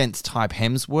 playing against type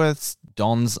Hemsworths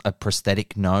dons a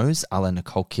prosthetic nose, a la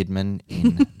Nicole Kidman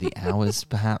in The Hours,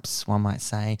 perhaps one might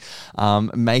say,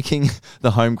 making the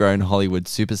homegrown Hollywood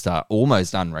superstar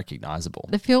almost unrecognisable.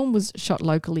 The film was shot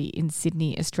locally in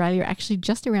Sydney, Australia, actually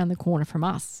just around the corner from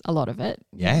us, a lot of it.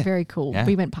 Yeah. Very cool. Yeah.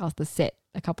 We went past the set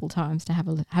a couple of times to have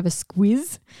a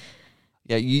squiz.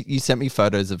 Yeah, you sent me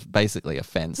photos of basically a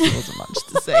fence. There wasn't much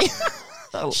to see.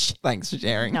 Oh, thanks for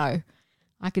sharing. No,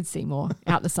 I could see more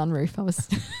out the sunroof. I was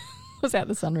out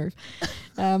the sunroof.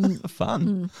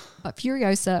 Fun. But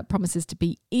Furiosa promises to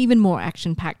be even more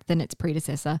action-packed than its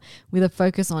predecessor, with a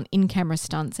focus on in-camera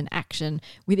stunts and action,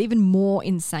 with even more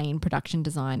insane production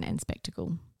design and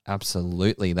spectacle.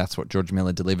 Absolutely. That's what George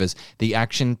Miller delivers. The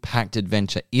action-packed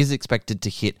adventure is expected to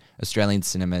hit Australian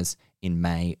cinemas in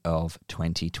May of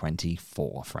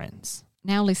 2024, friends.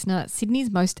 Now, listener,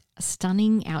 Sydney's most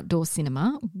stunning outdoor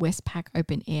cinema, Westpac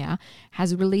Open Air,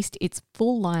 has released its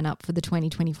full lineup for the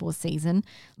 2024 season,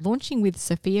 launching with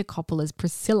Sofia Coppola's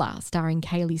Priscilla, starring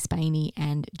Kaylee Spaney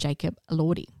and Jacob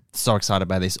Elordi. So excited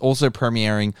by this. Also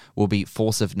premiering will be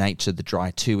Force of Nature, The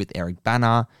Dry 2 with Eric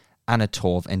Bana, Anna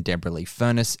Torv and Deborah Lee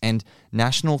Furness, and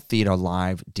National Theatre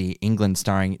Live Dear England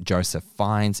starring Joseph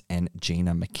Fiennes and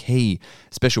Gina McKee.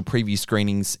 Special preview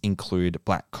screenings include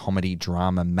black comedy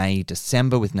drama May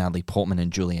December with Natalie Portman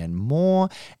and Julianne Moore,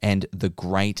 and The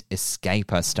Great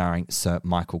Escaper starring Sir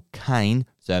Michael Caine,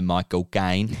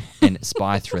 and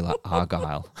spy thriller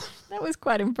Argyle. That was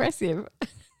quite impressive.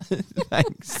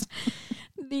 Thanks.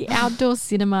 The outdoor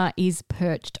cinema is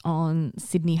perched on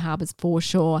Sydney Harbour's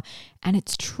foreshore, and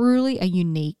it's truly a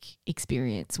unique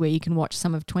experience where you can watch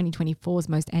some of 2024's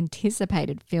most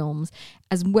anticipated films,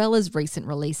 as well as recent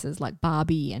releases like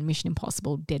Barbie and Mission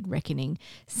Impossible Dead Reckoning,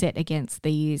 set against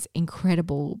these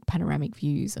incredible panoramic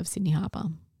views of Sydney Harbour.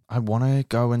 I want to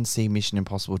go and see Mission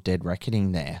Impossible Dead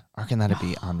Reckoning there. I reckon that'd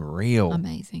be unreal.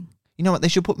 Amazing. You know what? They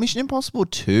should put Mission Impossible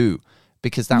 2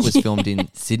 because that was filmed in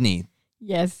Sydney.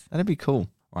 Yes. That'd be cool.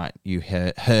 Right, you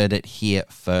heard it here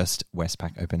first,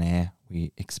 Westpac Open Air.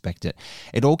 We expect it.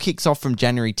 It all kicks off from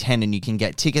January 10 and you can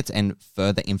get tickets and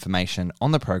further information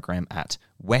on the program at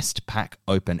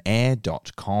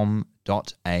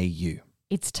westpacopenair.com.au.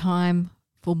 It's time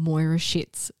for Moira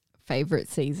Shit's favourite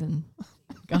season,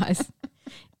 guys.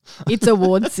 It's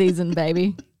awards season,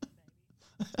 baby.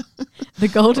 The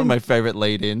One of my favourite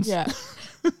lead-ins. Yeah.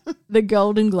 The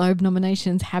Golden Globe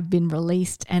nominations have been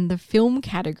released and the film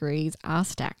categories are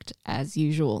stacked as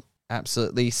usual.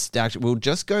 Absolutely stacked. We'll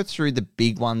just go through the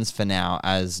big ones for now,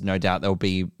 as no doubt there'll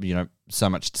be, so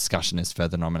much discussion as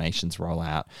further nominations roll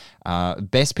out.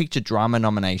 Best Picture Drama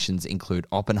nominations include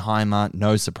Oppenheimer,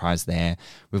 no surprise there.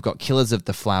 We've got Killers of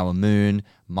the Flower Moon,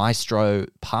 Maestro,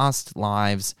 Past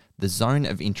Lives, The Zone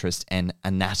of Interest, and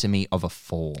Anatomy of a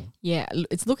Fall. Yeah,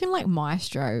 it's looking like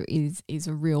Maestro is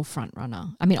a real front runner.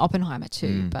 I mean, Oppenheimer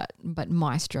too, but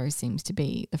Maestro seems to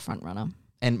be the front runner.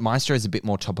 And Maestro is a bit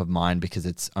more top of mind because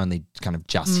it's only kind of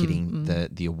just hitting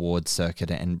the awards circuit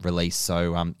and release.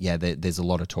 So, there's a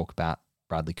lot of talk about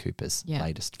Bradley Cooper's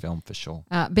latest film for sure.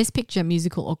 Best Picture,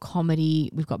 Musical or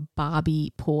Comedy. We've got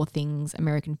Barbie, Poor Things,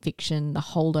 American Fiction, The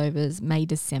Holdovers, May,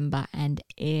 December, and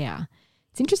Air.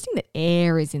 It's interesting that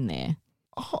Air is in there.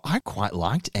 Oh, I quite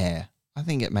liked Air. I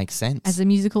think it makes sense. As a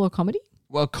musical or comedy?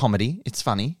 Well, comedy. It's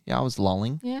funny. Yeah, I was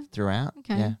lolling throughout.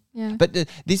 Okay. Yeah. But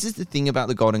this is the thing about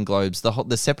the Golden Globes.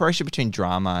 The separation between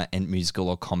drama and musical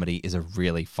or comedy is a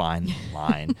really fine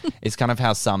line. It's kind of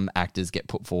how some actors get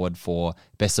put forward for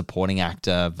Best Supporting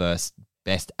Actor versus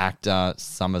Best Actor.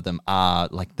 Some of them are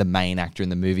like the main actor in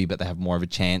the movie, but they have more of a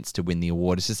chance to win the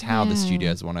award. It's just how the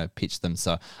studios want to pitch them.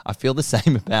 So I feel the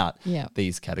same about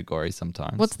these categories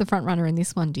sometimes. What's the front runner in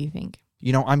this one, do you think?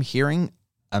 I'm hearing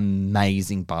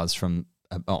amazing buzz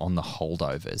on the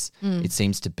Holdovers. It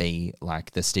seems to be like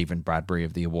the Stephen Bradbury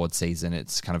of the award season.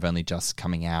 It's kind of only just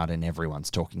coming out and everyone's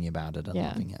talking about it and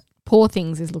loving it. Poor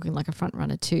Things is looking like a front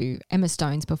runner too. Emma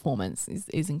Stone's performance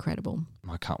is incredible.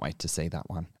 I can't wait to see that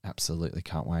one. Absolutely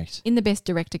can't wait. In the Best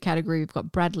Director category, we've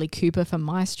got Bradley Cooper for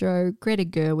Maestro, Greta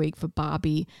Gerwig for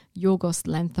Barbie, Yorgos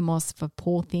Lanthimos for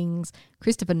Poor Things,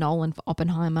 Christopher Nolan for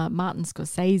Oppenheimer, Martin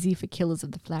Scorsese for Killers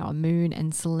of the Flower Moon,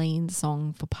 and Celine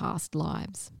Song for Past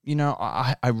Lives.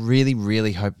 I really,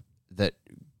 really hope that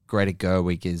Greta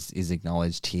Gerwig is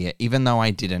acknowledged here, even though I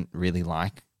didn't really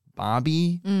like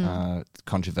Barbie,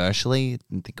 controversially. I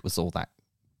didn't think it was all that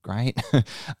great.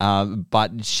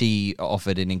 But she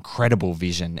offered an incredible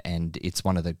vision and it's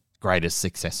one of the greatest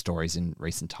success stories in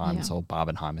recent times, whole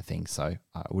Barbenheimer thing. So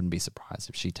I wouldn't be surprised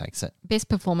if she takes it. Best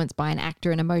performance by an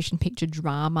actor in a motion picture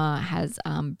drama has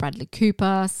Bradley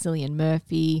Cooper, Cillian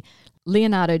Murphy,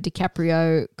 Leonardo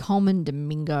DiCaprio, Coleman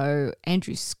Domingo,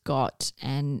 Andrew Scott,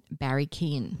 and Barry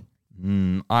Keoghan.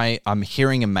 I'm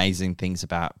hearing amazing things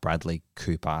about Bradley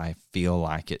Cooper. I feel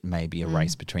like it may be a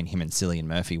race between him and Cillian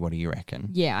Murphy. What do you reckon?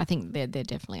 Yeah, I think they're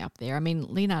definitely up there. I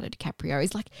mean, Leonardo DiCaprio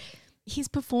is like, his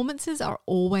performances are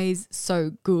always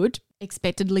so good,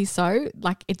 expectedly so.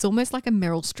 Like, it's almost like a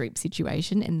Meryl Streep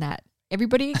situation in that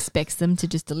everybody expects them to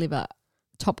just deliver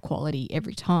top quality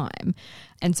every time.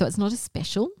 And so it's not as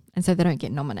special. And so they don't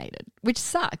get nominated, which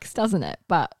sucks, doesn't it?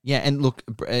 But yeah, and look,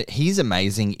 he's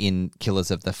amazing in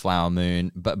Killers of the Flower Moon,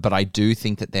 but I do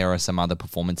think that there are some other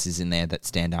performances in there that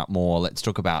stand out more. Let's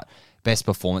talk about Best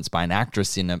Performance by an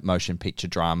Actress in a Motion Picture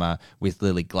Drama with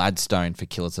Lily Gladstone for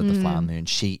Killers of the Flower Moon.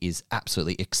 She is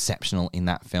absolutely exceptional in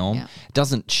that film. Yeah.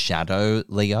 Doesn't shadow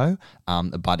Leo,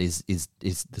 but is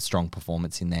the strong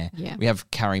performance in there. Yeah. We have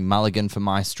Carey Mulligan for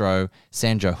Maestro,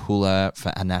 Sandra Hüller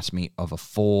for Anatomy of a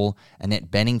Fall,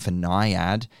 Annette Bening for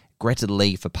Naiad, Greta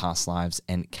Lee for Past Lives,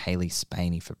 and Kaylee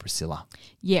Spaney for Priscilla.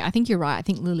 Yeah, I think you're right. I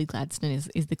think Lily Gladstone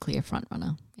is the clear front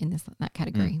runner in that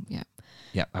category. Yeah.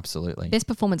 Yeah, absolutely. Best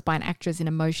performance by an actress in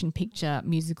a motion picture,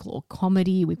 musical or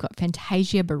comedy. We've got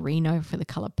Fantasia Barrino for The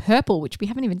Colour Purple, which we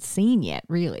haven't even seen yet,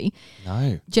 really.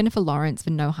 No. Jennifer Lawrence for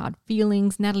No Hard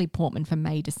Feelings, Natalie Portman for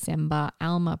May, December,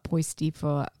 Alma Poisty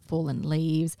for Fallen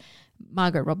Leaves,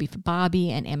 Margot Robbie for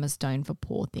Barbie, and Emma Stone for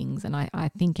Poor Things. And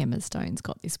I think Emma Stone's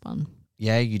got this one.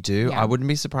 Yeah, you do. Yeah. I wouldn't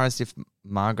be surprised if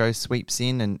Margot sweeps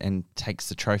in and takes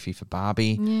the trophy for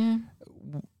Barbie. Yeah.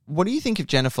 What do you think of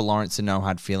Jennifer Lawrence in No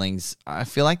Hard Feelings? I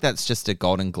feel like that's just a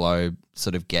Golden Globe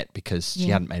sort of get because she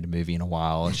hadn't made a movie in a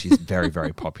while and she's very,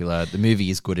 very popular. The movie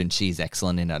is good and she's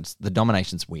excellent in it. The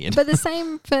domination's weird. But the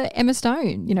same for Emma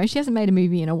Stone. You know, she hasn't made a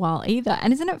movie in a while either.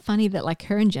 And isn't it funny that like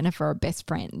her and Jennifer are best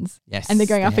friends? Yes. And they're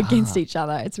going up against each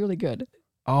other. It's really good.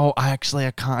 Oh, I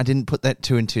didn't put that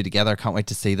two and two together. I can't wait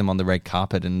to see them on the red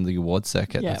carpet and the award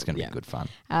circuit. That's going to be good fun.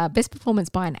 Best performance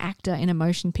by an actor in a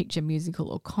motion picture, musical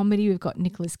or comedy. We've got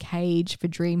Nicolas Cage for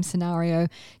Dream Scenario,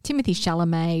 Timothée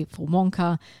Chalamet for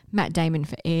Wonka, Matt Damon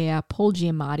for Air, Paul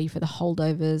Giamatti for The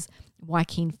Holdovers,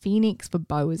 Joaquin Phoenix for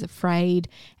Beau is Afraid,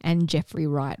 and Jeffrey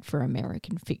Wright for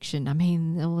American Fiction. I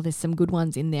mean, there's some good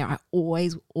ones in there. I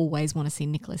always want to see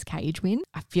Nicolas Cage win.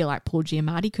 I feel like Paul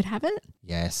Giamatti could have it.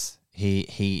 Yes.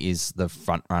 He is the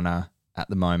front runner at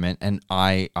the moment, and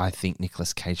I think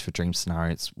Nicolas Cage for Dream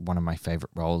Scenario is one of my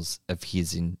favourite roles of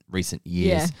his in recent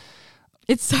years. Yeah.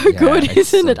 It's so good,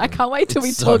 isn't it? I can't wait till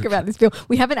we talk about this film.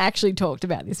 We haven't actually talked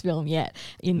about this film yet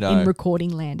in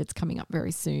recording land. It's coming up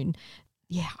very soon.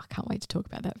 Yeah, I can't wait to talk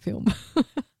about that film.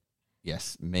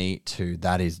 Yes, me too.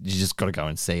 You just got to go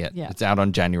and see it. Yeah. It's out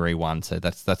on January 1, so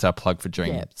that's our plug for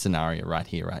Dream Scenario right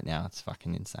here, right now. It's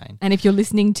fucking insane. And if you're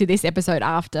listening to this episode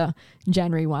after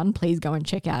January 1, please go and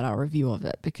check out our review of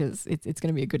it because it's going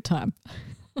to be a good time.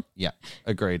 Yeah,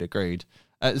 agreed.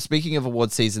 Speaking of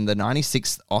award season, the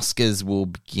 96th Oscars will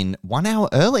begin 1 hour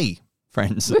early,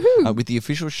 friends, with the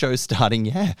official show starting,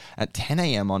 at 10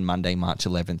 a.m. on Monday, March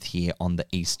 11th here on the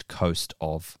east coast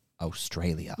of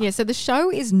Australia. Yeah, so the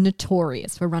show is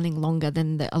notorious for running longer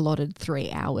than the allotted 3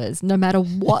 hours, no matter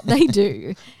what they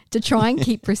do to try and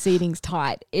keep proceedings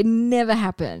tight. It never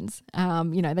happens.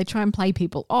 They try and play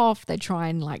people off. They try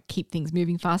and like keep things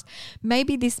moving fast.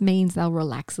 Maybe this means they'll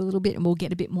relax a little bit and we'll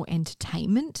get a bit more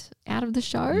entertainment out of the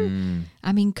show.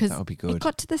 I mean, because it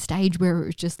got to the stage where it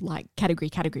was just like category,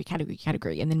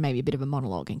 and then maybe a bit of a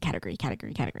monologue and category,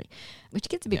 which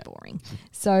gets a bit boring.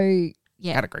 So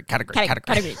yeah.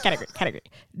 Category.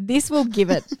 This will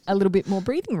give it a little bit more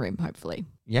breathing room, hopefully.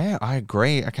 Yeah, I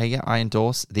agree. Okay, yeah, I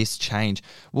endorse this change.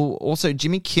 Well, also,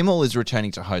 Jimmy Kimmel is returning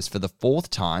to host for the 4th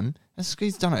time.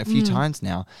 He's done it a few times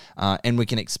now. And we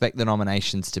can expect the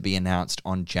nominations to be announced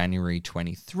on January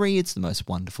 23. It's the most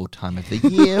wonderful time of the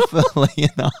year for Lee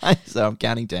and I, so I'm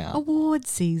counting down. Award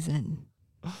season.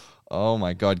 Oh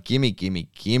my God, gimme.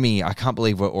 I can't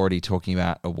believe we're already talking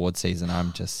about award season.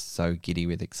 I'm just so giddy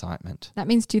with excitement. That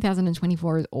means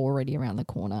 2024 is already around the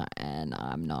corner and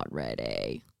I'm not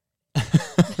ready.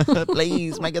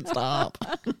 Please make it stop.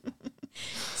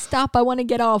 Stop, I want to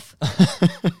get off.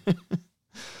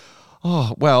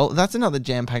 Oh, well, that's another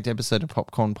jam-packed episode of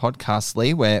Popcorn Podcast,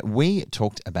 Lee, where we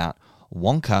talked about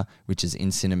Wonka, which is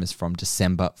in cinemas from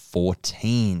December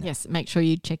 14. Yes, make sure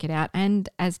you check it out. And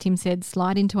as Tim said,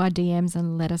 slide into our DMs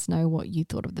and let us know what you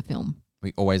thought of the film.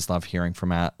 We always love hearing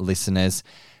from our listeners.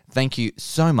 Thank you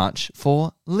so much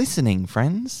for listening,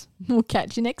 friends. We'll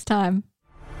catch you next time.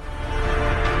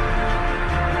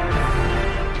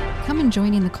 Come and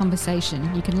join in the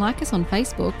conversation. You can like us on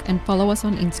Facebook and follow us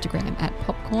on Instagram at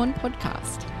Popcorn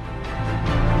Podcast.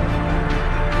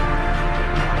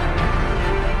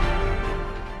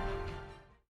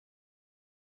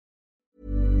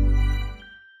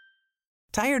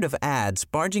 Tired of ads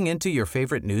barging into your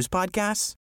favorite news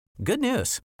podcasts? Good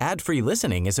news. Ad-free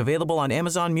listening is available on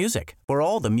Amazon Music for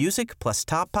all the music plus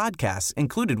top podcasts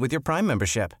included with your Prime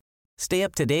membership. Stay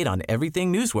up to date on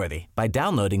everything newsworthy by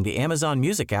downloading the Amazon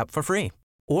Music app for free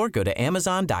or go to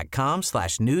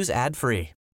amazon.com/news ad free.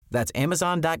 That's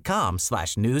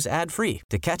amazon.com/news ad free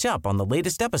to catch up on the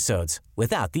latest episodes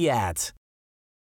without the ads.